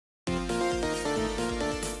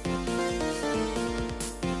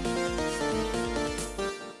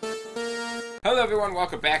Hello everyone,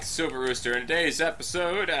 welcome back to Silver Rooster. In today's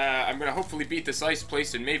episode, I'm going to hopefully beat this ice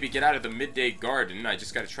place and maybe get out of the midday garden. I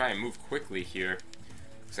just got to try and move quickly here,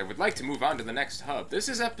 because I would like to move on to the next hub. This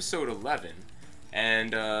is episode 11,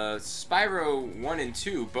 and Spyro 1 and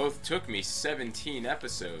 2 both took me 17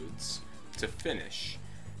 episodes to finish.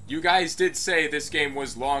 You guys did say this game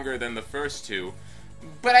was longer than the first two,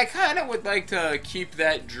 but I kind of would like to keep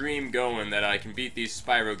that dream going that I can beat these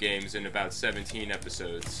Spyro games in about 17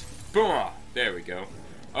 episodes. Boom! There we go.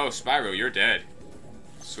 Oh, Spyro, you're dead.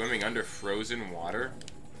 Swimming under frozen water?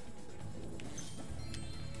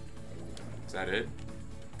 Is that it?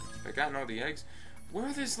 Have I gotten all the eggs? Where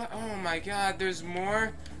are this? Oh my god, there's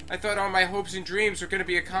more? I thought all my hopes and dreams were going to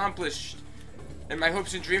be accomplished. And my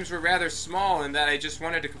hopes and dreams were rather small in that I just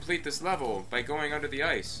wanted to complete this level by going under the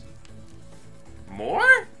ice.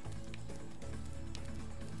 More?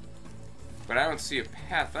 But I don't see a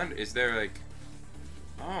path under. Is there like...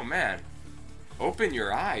 Oh man. Open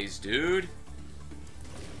your eyes, dude.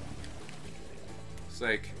 It's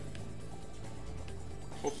like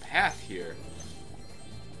a whole path here.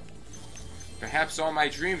 Perhaps all my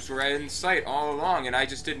dreams were in sight all along and I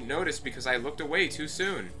just didn't notice because I looked away too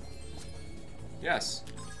soon. Yes.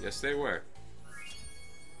 Yes, they were.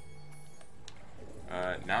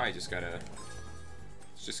 Now I just gotta...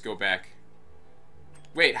 Let's just go back.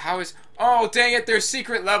 Wait, how is... Oh, dang it, there's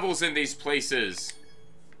secret levels in these places.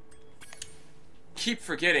 Keep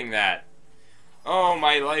forgetting that. Oh,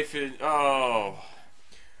 my life is... Oh.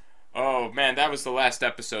 Oh, man, that was the last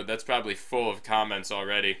episode. That's probably full of comments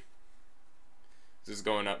already. This is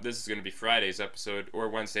going up. This is going to be Friday's episode, or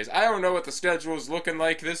Wednesday's. I don't know what the schedule is looking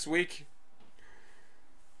like this week.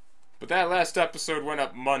 But that last episode went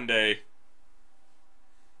up Monday.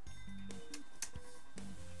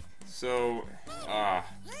 So, I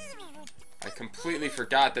completely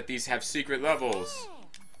forgot that these have secret levels.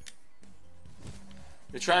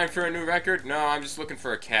 You're trying for a new record? No, I'm just looking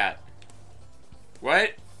for a cat.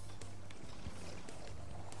 What?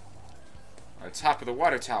 On top of the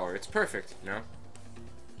water tower. It's perfect, you know?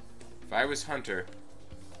 If I was Hunter,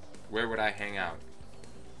 where would I hang out?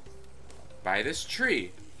 By this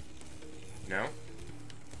tree. No?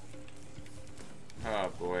 Oh,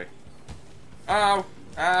 boy. Ow!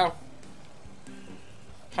 Ow!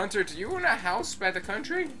 Hunter, do you own a house by the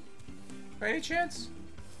country? By any chance?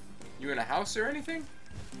 You in a house or anything?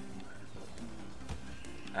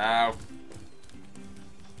 Ow.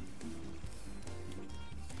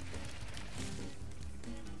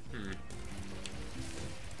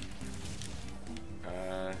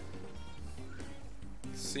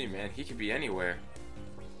 Let's see, man. He could be anywhere.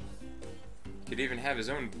 Could even have his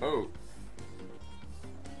own boat.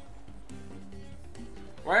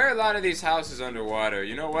 Why are a lot of these houses underwater?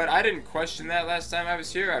 You know what? I didn't question that last time I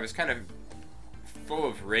was here. I was kind of full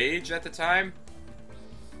of rage at the time.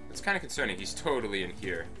 It's kind of concerning. He's totally in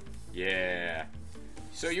here. Yeah.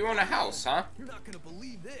 So you own a house, huh? You're not gonna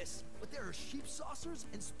believe this, but there are sheep saucers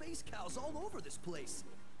and space cows all over this place.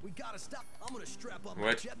 We gotta stop. I'm gonna strap up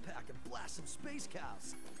my jetpack and blast some space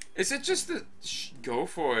cows. Is it just the... Go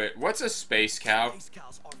for it. What's a space cow? Space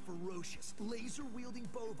cows are ferocious, laser-wielding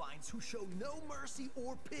bovines who show no mercy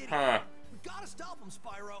or pity. Huh. We gotta stop them,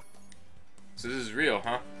 Spyro. So this is real,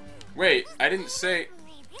 huh? Wait, I didn't say...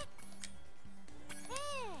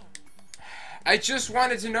 I just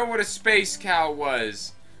wanted to know what a space cow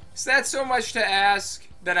was. Is that so much to ask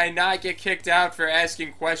that I not get kicked out for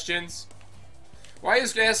asking questions? Why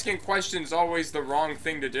is asking questions always the wrong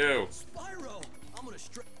thing to do? Spyro, I'm gonna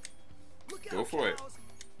Go for it.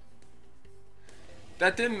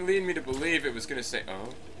 That didn't lead me to believe it was gonna say, oh.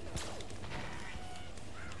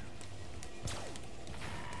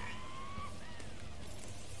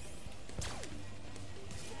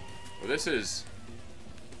 Well, this is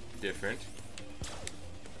different.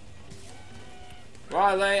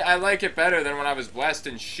 Well, I like it better than when I was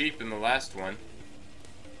blasting sheep in the last one.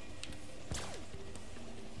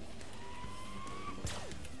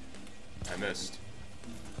 I missed.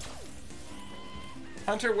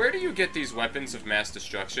 Hunter, where do you get these weapons of mass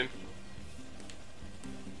destruction?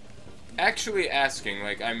 Actually asking,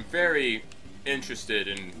 like, I'm very interested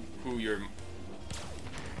in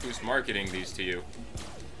who's marketing these to you.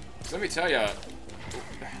 So let me tell you,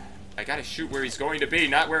 I gotta shoot where he's going to be,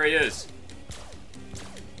 not where he is.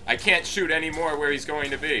 I can't shoot anymore where he's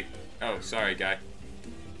going to be. Oh, sorry, guy.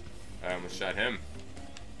 I almost shot him.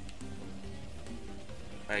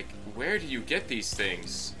 Like, where do you get these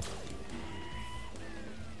things?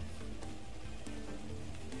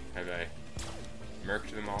 Have I murked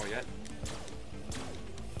them all yet?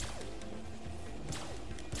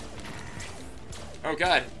 Oh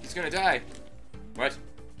god, he's gonna die. What?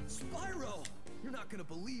 Spyro,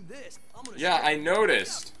 this, yeah, I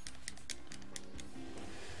noticed.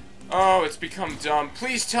 Oh, it's become dumb.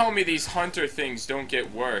 Please tell me these hunter things don't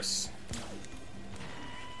get worse.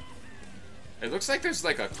 It looks like there's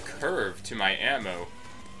like a curve to my ammo.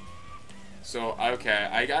 So, okay,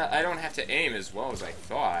 I don't have to aim as well as I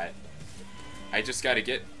thought. I just gotta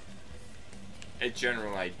get a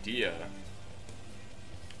general idea.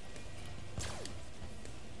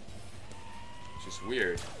 Just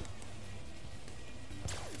weird.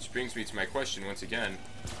 Which brings me to my question once again.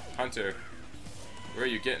 Hunter, where are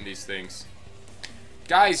you getting these things?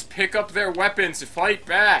 Guys, pick up their weapons, fight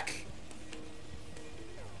back!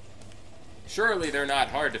 Surely they're not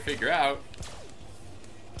hard to figure out.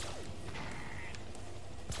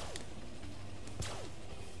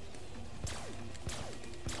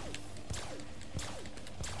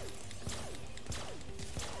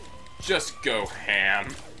 Just go ham.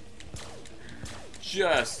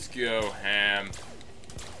 Just go ham.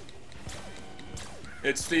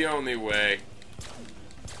 It's the only way.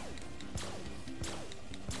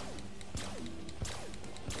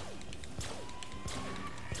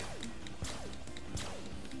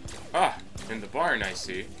 Ah, in the barn I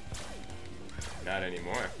see. Not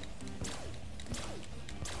anymore.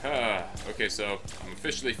 Okay, so I'm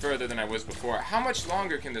officially further than I was before. How much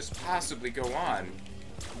longer can this possibly go on?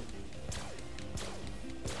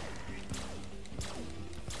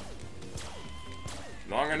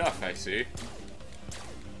 Long enough, I see.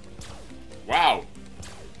 Wow.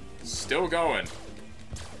 Still going.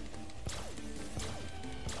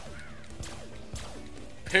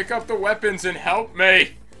 Pick up the weapons and help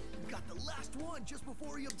me! Got the last one just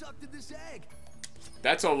before he abducted this egg.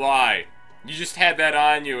 That's a lie. You just had that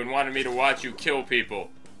on you and wanted me to watch you kill people.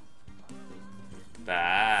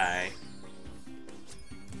 Bye.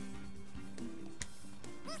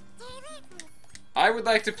 I would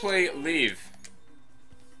like to play Leave.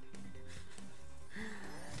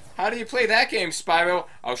 How do you play that game, Spyro?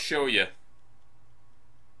 I'll show you.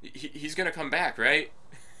 He's gonna come back, right?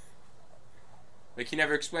 Like, he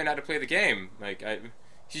never explained how to play the game. Like,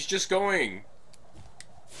 he's just going.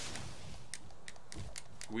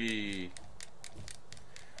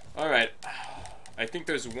 Alright. I think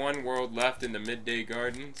there's one world left in the Midday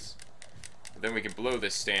Gardens. Then we can blow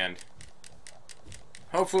this stand.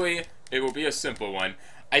 Hopefully, it will be a simple one.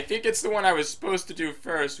 I think it's the one I was supposed to do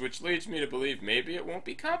first, which leads me to believe maybe it won't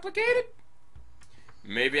be complicated.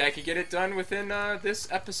 Maybe I can get it done within this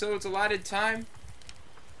episode's allotted time.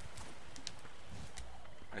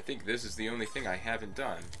 I think this is the only thing I haven't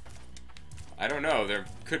done. I don't know, there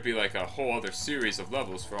could be like a whole other series of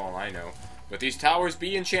levels for all I know. But these towers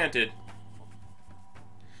be enchanted.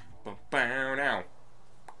 Now.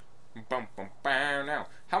 Now.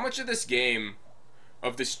 How much of this game,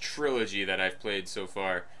 of this trilogy that I've played so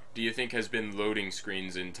far, do you think has been loading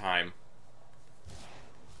screens in time?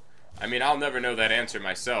 I mean, I'll never know that answer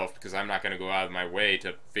myself, because I'm not going to go out of my way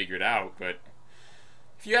to figure it out, but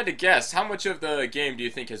if you had to guess, how much of the game do you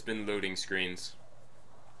think has been loading screens?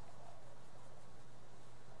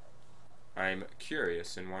 I'm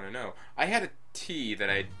curious and want to know. I had a tea that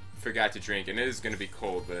I forgot to drink, and it is going to be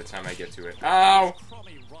cold by the time I get to it. Ow!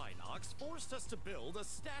 Crummy Rhinox forced us to build a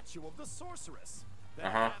statue of the sorceress. Then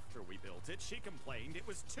after we built it, she complained it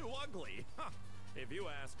was too ugly. If you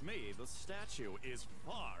ask me, the statue is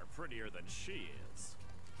far prettier than she is.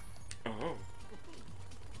 Oh.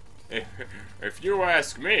 If you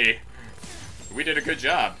ask me, we did a good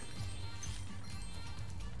job.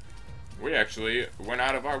 We actually went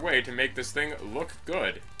out of our way to make this thing look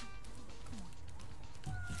good.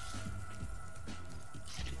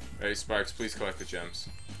 Hey, Sparks, please collect the gems.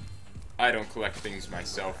 I don't collect things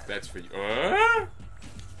myself. That's for you.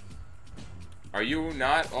 Are you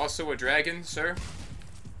not also a dragon, sir?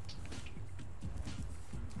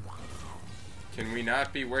 Can we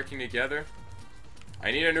not be working together?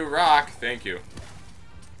 I need a new rock. Thank you.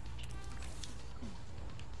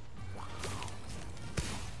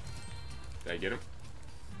 Did I get him?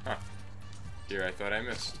 Huh. Here, I thought I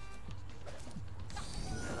missed.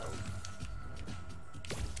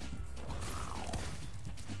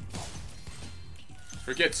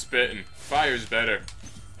 Forget spitting. Fire's better.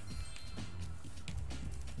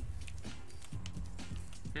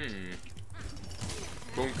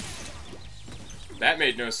 Boom. That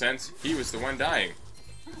made no sense. He was the one dying.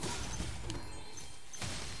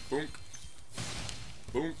 Boom.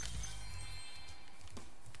 Boom.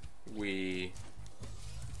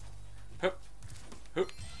 Hup.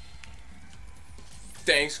 Hup.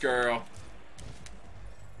 Thanks, girl.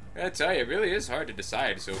 I gotta tell you, it really is hard to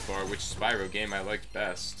decide so far which Spyro game I liked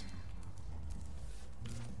best.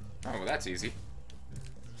 Oh, well, that's easy.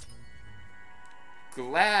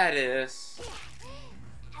 Gladys.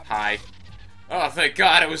 Hi. Oh, thank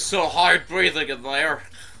God, it was so hard breathing in there.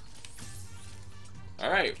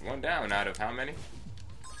 Alright, one down out of how many?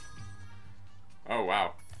 Oh,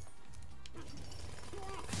 wow.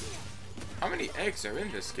 How many eggs are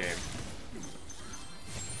in this game?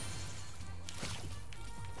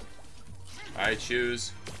 I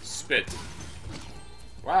choose spit.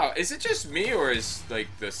 Wow, is it just me, or is, like,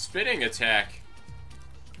 the spitting attack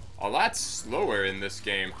a lot slower in this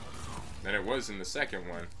game than it was in the second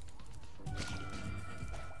one?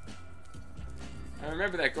 I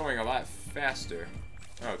remember that going a lot faster.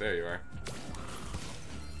 Oh, there you are.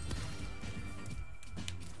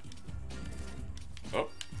 Oh.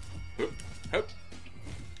 Hoop. Hoop.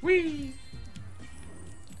 Whee!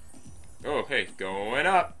 Oh, hey, going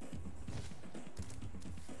up.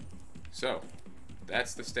 So,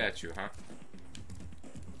 that's the statue, huh?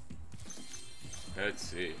 Let's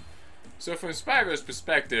see. So from Spyro's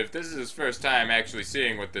perspective, this is his first time actually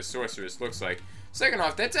seeing what this sorceress looks like. Second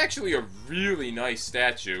off, that's actually a really nice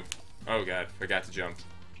statue. Oh god, forgot to jump.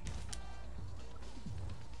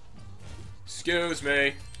 Excuse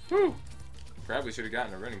me. Whew. Probably should have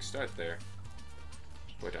gotten a running start there.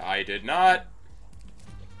 But I did not.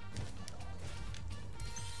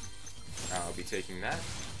 I'll be taking that.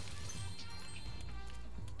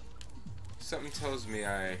 Something tells me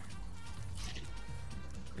I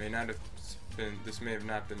may not have been, this may have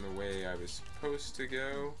not been the way I was supposed to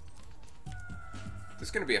go.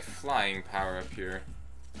 There's gonna be a flying power up here.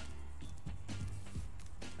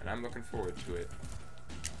 And I'm looking forward to it.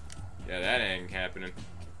 Yeah, that ain't happening.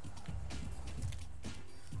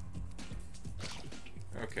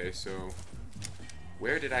 Okay, so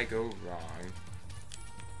where did I go wrong?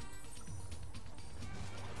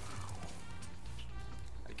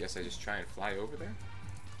 I guess I just try and fly over there?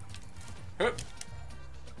 Hup!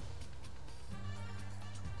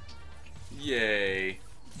 Yay.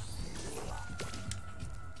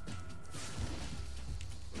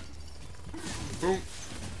 Boom.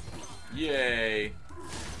 Yay.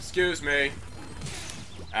 Excuse me.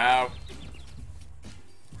 Ow.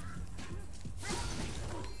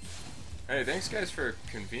 Hey, thanks guys for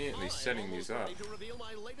conveniently setting these up.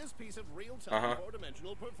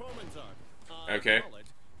 Okay.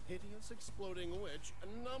 Hideous Exploding Witch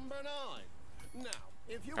number 9. Now,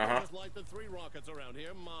 if you just like the 3 rockets around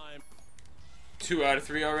here, 2 out of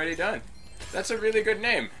 3 already done. That's a really good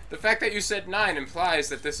name. The fact that you said 9 implies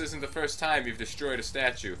that this isn't the first time you've destroyed a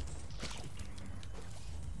statue.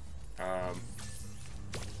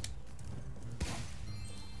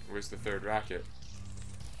 Where's the 3rd rocket?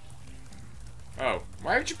 Oh,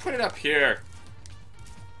 why would you put it up here?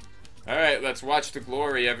 Alright, let's watch the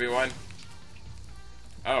glory, everyone.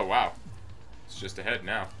 Oh, wow. It's just ahead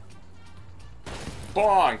now.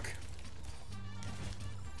 Bonk!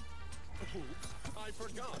 I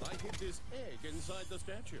forgot I hid this egg inside the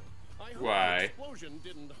statue. I hope Why? the explosion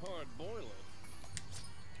didn't hard boil it.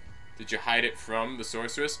 Did you hide it from the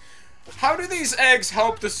sorceress? How do these eggs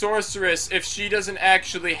help the sorceress if she doesn't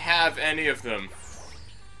actually have any of them?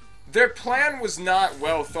 Their plan was not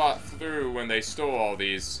well thought through when they stole all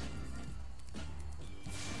these.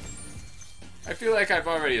 I feel like I've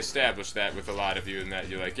already established that with a lot of you, and that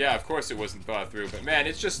you're like, yeah, of course it wasn't thought through, but man,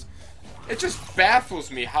 it just baffles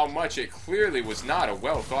me how much it clearly was not a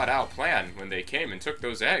well thought out plan when they came and took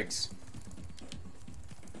those eggs.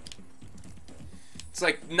 It's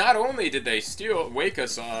like, not only did they wake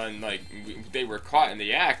us on, like, they were caught in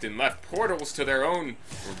the act and left portals to their own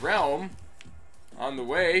realm on the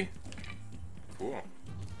way. Cool.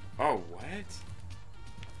 Oh, what?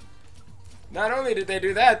 Not only did they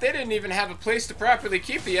do that, they didn't even have a place to properly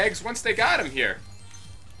keep the eggs once they got them here.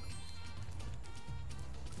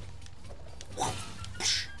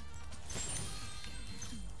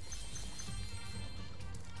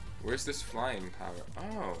 Where's this flying power?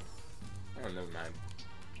 Oh. Oh, never mind.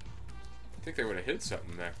 I think they would have hit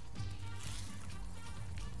something there.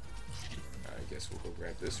 I guess we'll go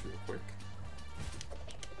grab this real quick.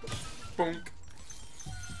 Bonk.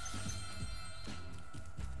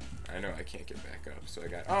 I know I can't get back up, so I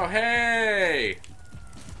got... Oh, hey!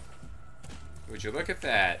 Would you look at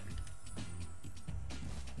that?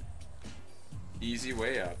 Easy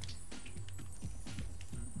way up.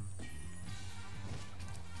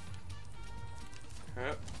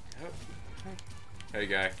 Hey,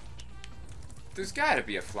 guy. There's gotta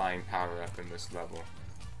be a flying power up in this level.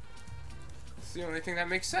 It's the only thing that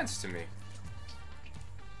makes sense to me.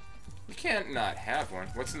 You can't not have one.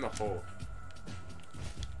 What's in the hole?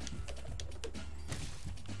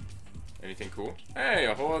 Anything cool? Hey,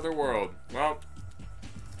 a whole other world. Well,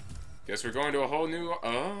 guess we're going to a whole new...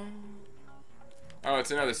 Oh. Oh,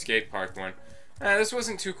 it's another skate park one. This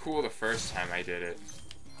wasn't too cool the first time I did it.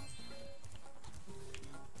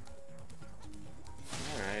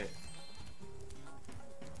 Alright.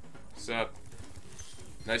 What's up?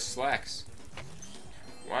 Nice slacks.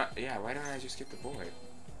 What? Yeah, why don't I just get the boy?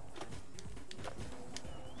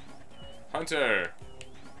 Hunter!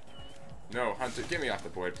 No, Hunter, get me off the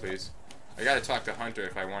board, please. I gotta talk to Hunter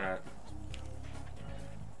if I wanna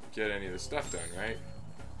get any of this stuff done, right?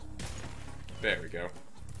 There we go.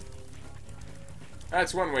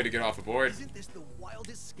 That's one way to get off a board. Isn't this the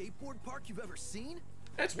wildest skateboard park you've ever seen?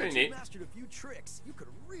 That's pretty Once neat. you mastered a few tricks, you could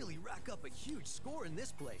really rack up a huge score in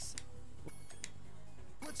this place.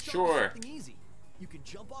 Let's start with something easy. You can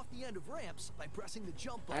jump off the end of ramps by pressing the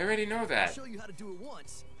jump button. I already know that. I'll show you how to do it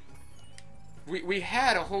once. We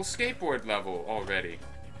had a whole skateboard level already.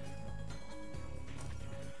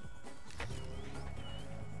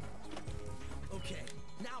 Okay,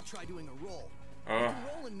 now try doing a roll. You can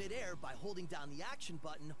roll in midair by holding down the action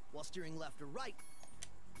button while steering left or right.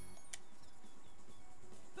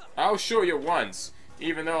 I'll show you once,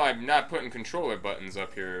 even though I'm not putting controller buttons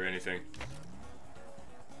up here or anything.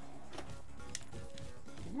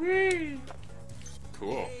 Whee!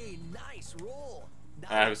 Cool. Hey, nice roll. Now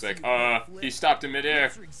I was like, he stopped in midair.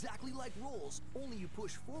 These are exactly like rolls, only you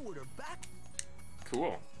push forward or back.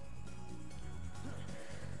 Cool.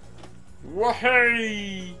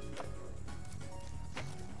 Whoa-hey!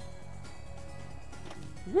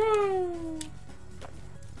 Woo!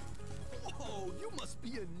 Whoa, you must be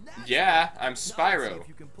a natural. Yeah, I'm Now let's see Spyro. if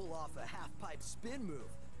you can pull off a half-pipe spin move.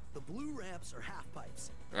 The blue ramps are half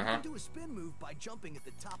pipes. You Uh-huh. can do a spin move by jumping at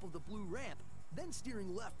the top of the blue ramp, then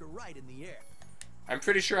steering left or right in the air. I'm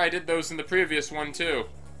pretty sure I did those in the previous one too.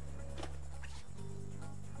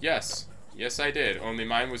 Yes. Yes, I did. Only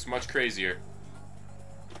mine was much crazier.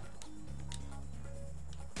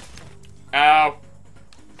 Ow!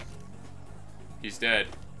 He's dead.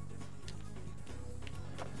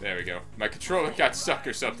 There we go. My controller got stuck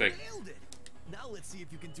or something. Nailed it. Now let's see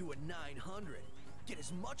if you can do a 900. Get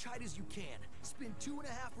as much height as you can. Spin 2.5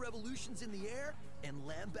 revolutions in the air and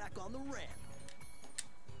land back on the ramp.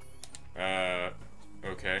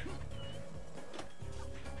 Okay.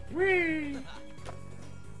 Whee!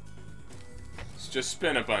 Let's just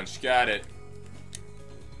spin a bunch. Got it.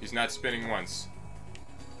 He's not spinning once.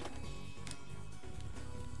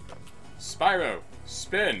 Spyro,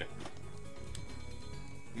 spin!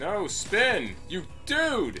 No, spin! You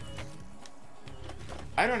dude!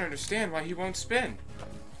 I don't understand why he won't spin.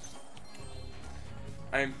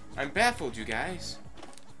 I'm baffled, you guys.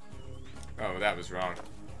 Oh, that was wrong.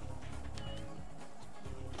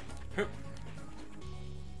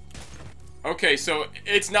 Okay, so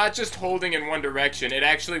it's not just holding in one direction. It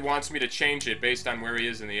actually wants me to change it based on where he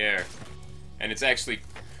is in the air. And it's actually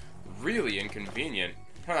really inconvenient.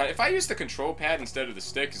 Hold on, if I use the control pad instead of the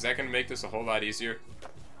stick, is that going to make this a whole lot easier?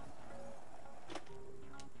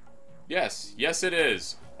 Yes. Yes, it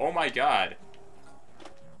is. Oh my god.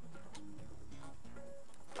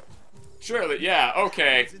 Surely, yeah,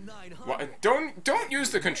 okay. Well, don't use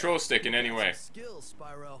the control stick in any way. Skills,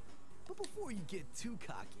 Spyro. But before you get too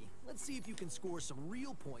cocky, let's see if you can score some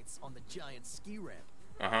real points on the giant ski ramp.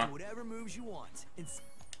 Uh-huh. Do whatever moves you want.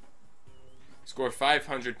 Score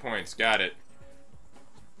 500 points. Got it.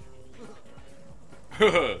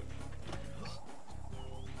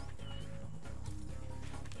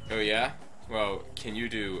 Oh yeah? Well, can you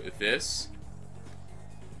do this?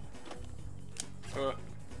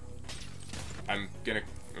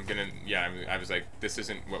 Yeah, I was like, this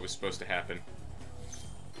isn't what was supposed to happen.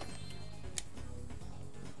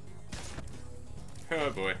 Oh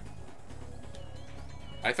boy.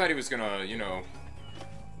 I thought he was gonna, you know,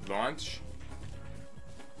 launch.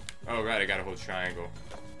 Oh right, I gotta hold triangle.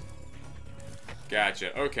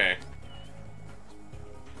 Gotcha, okay.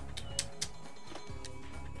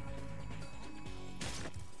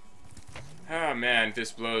 Oh man,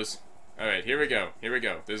 this blows. Alright, here we go. Here we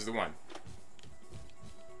go. This is the one.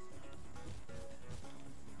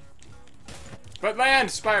 But land,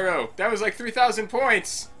 Spyro! That was like 3,000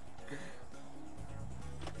 points!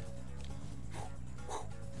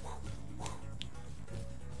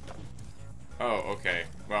 Oh, okay.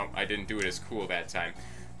 Well, I didn't do it as cool that time.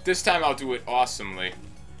 This time I'll do it awesomely.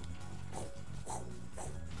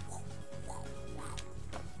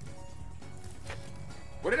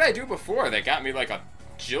 What did I do before that got me like a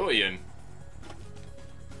jillion?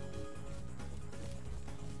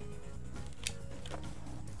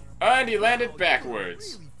 And he landed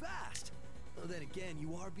backwards. Really fast. Well, then again,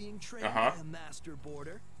 you are being trained Uh-huh. by a master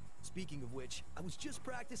boarder. Speaking of which, I was just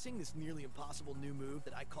practicing this nearly impossible new move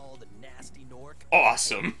that I call the Nasty Nork.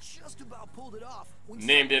 Awesome. Just about pulled it off.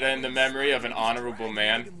 Named it in the memory of an honorable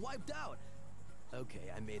man. Wiped out.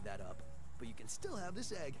 Okay, I made that up, but you can still have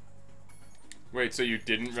this egg. Wait, so you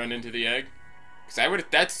didn't run into the egg? Because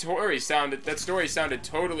that story sounded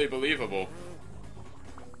totally believable.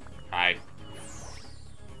 Hi.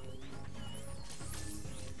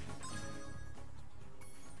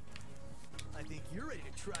 I think you're ready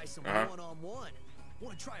to try some one-on-one.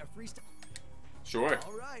 Want to try a freestyle? Sure.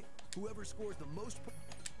 All right. Whoever scores the most.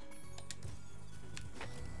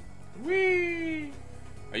 Whee!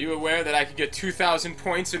 Are you aware that I could get 2,000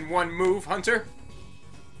 points in one move, Hunter?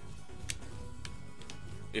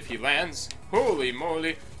 If he lands. Holy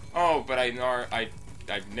moly. Oh, but I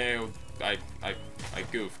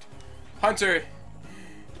goofed. Hunter,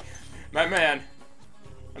 my man,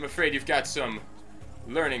 I'm afraid you've got some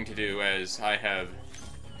learning to do as I have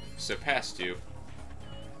surpassed you.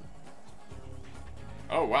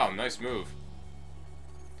 Oh, wow, nice move.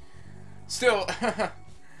 Still,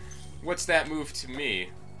 what's that move to me?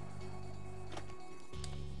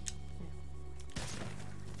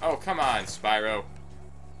 Oh, come on, Spyro.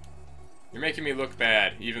 You're making me look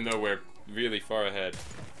bad, even though we're really far ahead.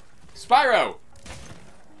 Spyro!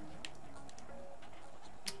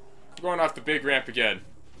 I'm going off the big ramp again.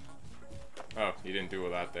 Oh, he didn't do a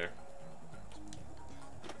lot there.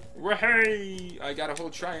 Hey! I got a whole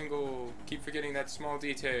triangle. Keep forgetting that small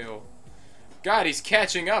detail. God, he's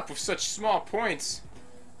catching up with such small points.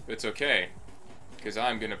 But it's okay, because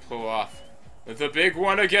I'm gonna pull off the big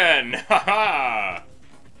one again. Haha!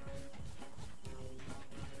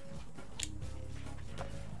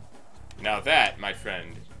 Now that, my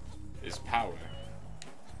friend, is power.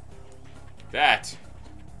 That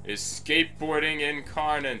is skateboarding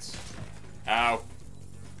incarnate. Ow.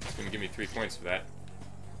 It's gonna give me 3 points for that.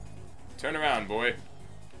 Turn around, boy.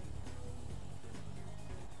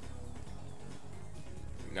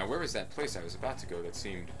 Now, where was that place I was about to go that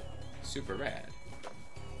seemed super rad?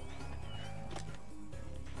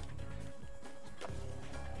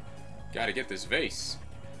 Gotta get this vase.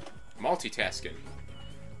 Multitasking.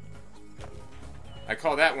 I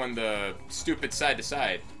call that one the stupid side to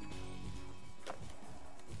side.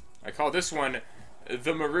 I call this one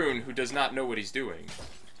the maroon who does not know what he's doing.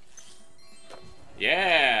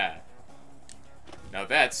 Yeah! Now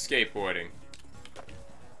that's skateboarding.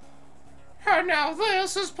 And now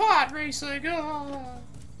this is pod racing. Oh,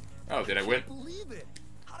 did I win? I can't believe it.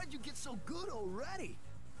 How did you get so good already?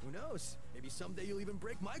 Who knows? Maybe someday you'll even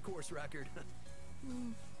break my course record.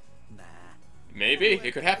 Nah. Maybe. Anyway,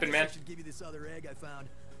 it could happen, I man. should give you this other egg I found.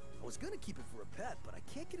 I was gonna keep it for a pet, but I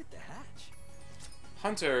can't get it to hatch.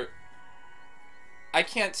 Hunter, I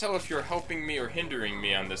can't tell if you're helping me or hindering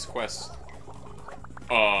me on this quest.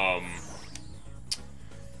 Yeah,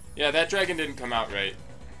 that dragon didn't come out right.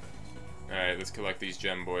 Alright, let's collect these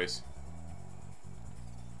gem boys.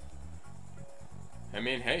 I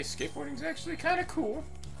mean, hey, skateboarding's actually kind of cool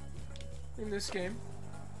in this game.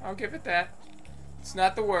 I'll give it that. It's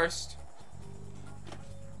not the worst.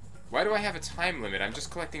 Why do I have a time limit? I'm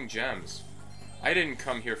just collecting gems. I didn't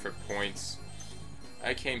come here for points.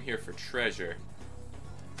 I came here for treasure.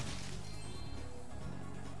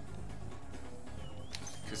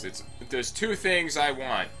 Because there's two things I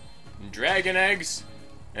want. Dragon eggs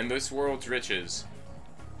and this world's riches.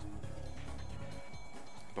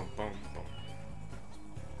 Boom, boom, boom.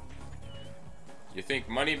 You think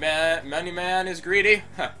money man is greedy?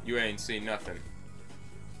 Huh, you ain't seen nothing.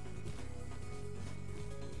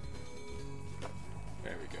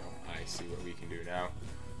 There we go. I see what we can do now.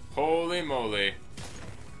 Holy moly.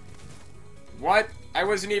 What? I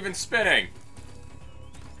wasn't even spinning.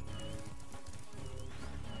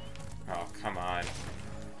 Oh, come on.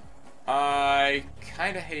 I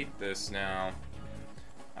kind of hate this now.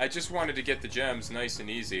 I just wanted to get the gems nice and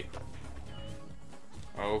easy.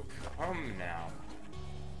 Oh, come now.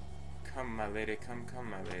 Come, my lady. Come,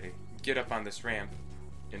 my lady. Get up on this ramp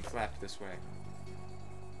and flap this way.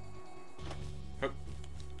 Hup.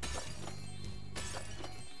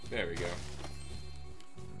 There we go.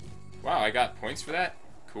 Wow, I got points for that?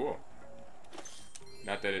 Cool.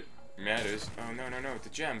 Not that it matters. Oh, no, the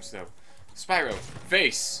gems, though. Spyro,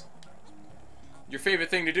 vase. Your favorite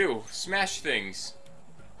thing to do. Smash things.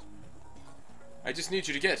 I just need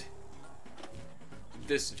you to get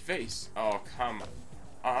this vase. Oh, come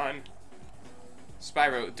on.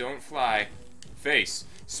 Spyro, don't fly. Vase.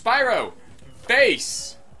 Spyro!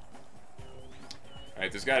 Vase!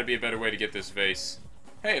 Alright, there's gotta be a better way to get this vase.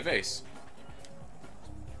 Hey, a vase.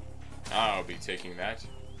 I'll be taking that.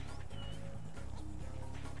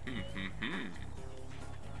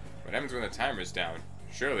 What happens when the timer's down?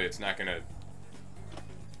 Surely it's not gonna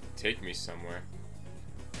take me somewhere.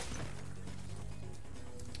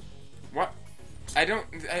 What? I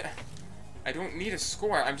don't need a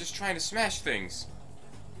score. I'm just trying to smash things.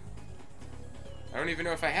 I don't even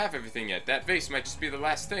know if I have everything yet. That vase might just be the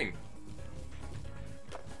last thing.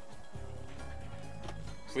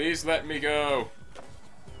 Please let me go.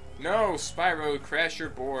 No, Spyro, crash your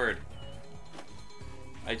board.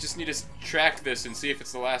 I just need to track this and see if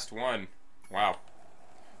it's the last one. Wow.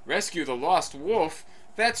 Rescue the lost wolf?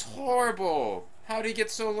 That's horrible. How'd he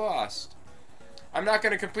get so lost? I'm not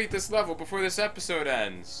going to complete this level before this episode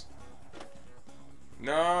ends.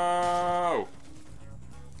 No.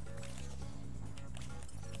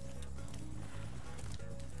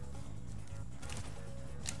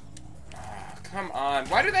 Oh, come on.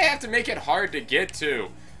 Why do they have to make it hard to get to?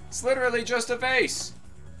 It's literally just a vase.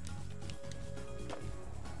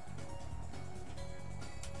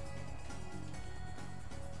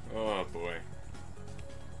 Oh boy.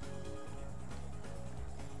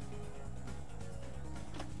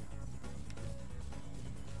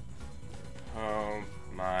 Oh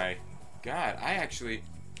my god, I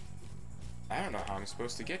don't know how I'm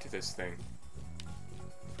supposed to get to this thing.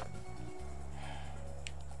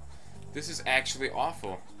 This is actually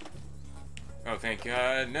awful. Oh, thank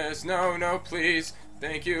goodness. No, no, please.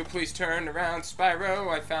 Thank you. Please turn around, Spyro.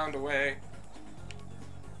 I found a way.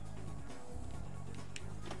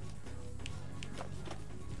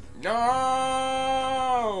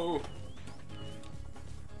 No!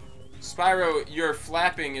 Spyro, your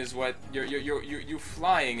flapping is what you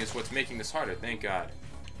flying is what's making this harder. Thank God.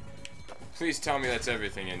 Please tell me that's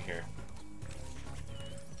everything in here.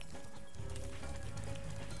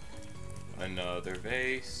 Another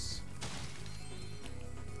vase.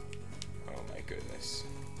 Oh my goodness.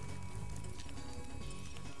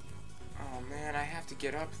 Oh man, I have to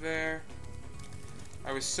get up there.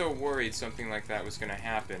 I was so worried something like that was gonna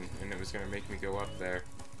happen and it was gonna make me go up there.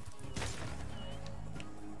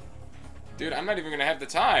 Dude, I'm not even gonna have the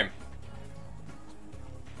time.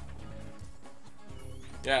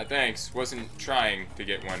 Yeah, thanks. Wasn't trying to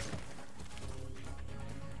get one.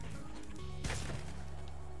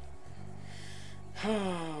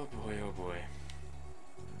 Oh boy, oh boy.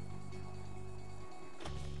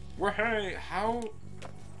 Well, hey, how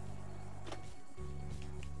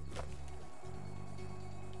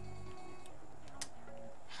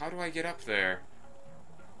do I get up there?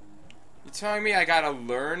 You telling me I gotta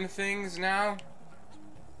learn things now?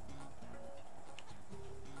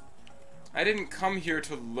 I didn't come here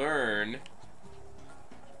to learn.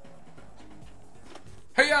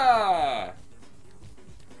 Hiya!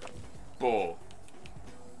 Bull.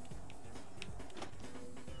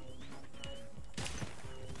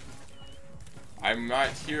 I'm not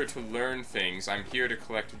here to learn things. I'm here to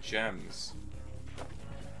collect gems.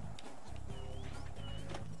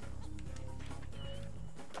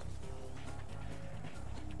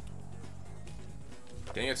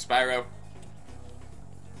 Dang it, Spyro.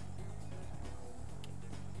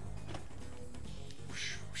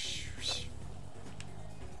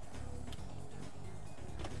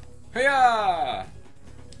 Hiya!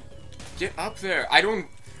 Get up there.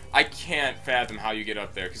 I can't fathom how you get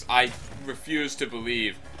up there, because I refuse to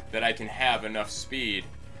believe that I can have enough speed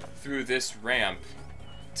through this ramp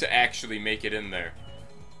to actually make it in there.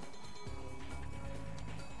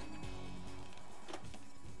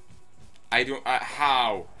 I don't,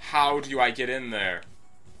 how do I get in there?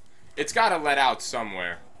 It's gotta let out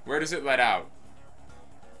somewhere. Where does it let out?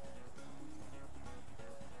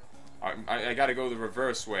 I gotta go the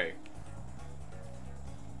reverse way.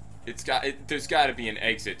 There's gotta be an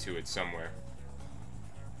exit to it somewhere.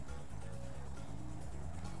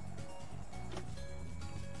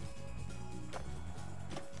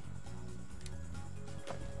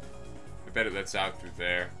 I bet it lets out through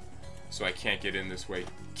there. So I can't get in this way,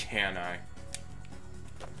 can I?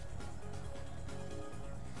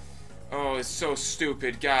 Oh, it's so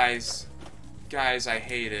stupid, guys. Guys, I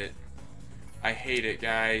hate it. I hate it,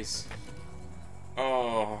 guys.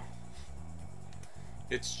 Oh.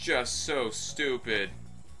 It's just so stupid.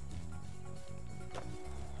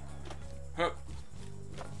 Hup.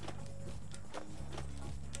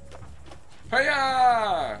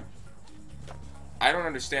 Hiya! I don't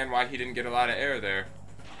understand why he didn't get a lot of air there.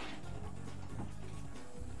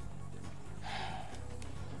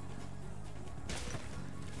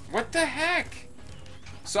 What the heck?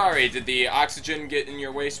 Sorry, did the oxygen get in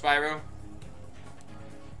your way, Spyro?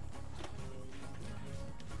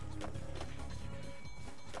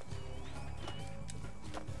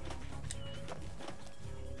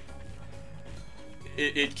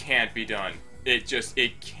 It can't be done.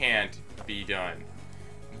 It can't be done.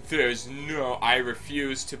 There's no, I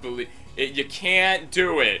refuse to believe it. You can't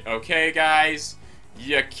do it, okay, guys?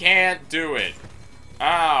 You can't do it.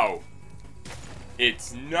 Ow.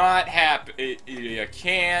 It's not you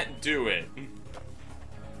can't do it.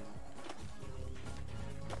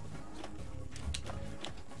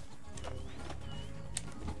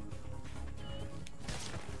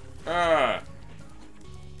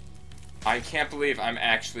 I can't believe I'm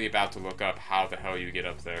actually about to look up how the hell you get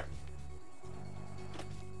up there.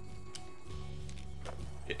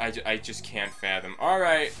 I just can't fathom.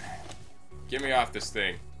 Alright. Get me off this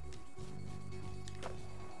thing.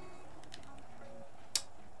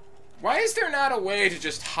 Why is there not a way to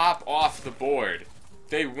just hop off the board?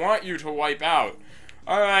 They want you to wipe out.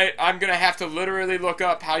 Alright, I'm gonna have to literally look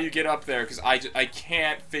up how you get up there, because I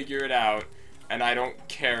can't figure it out. And I don't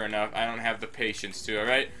care enough. I don't have the patience to,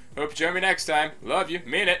 alright? Hope you join me next time. Love you.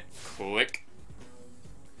 Mean it. Click.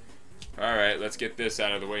 Alright, let's get this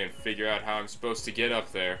out of the way and figure out how I'm supposed to get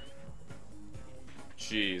up there.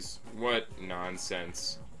 Jeez. What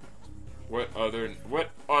nonsense. What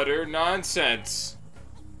utter nonsense.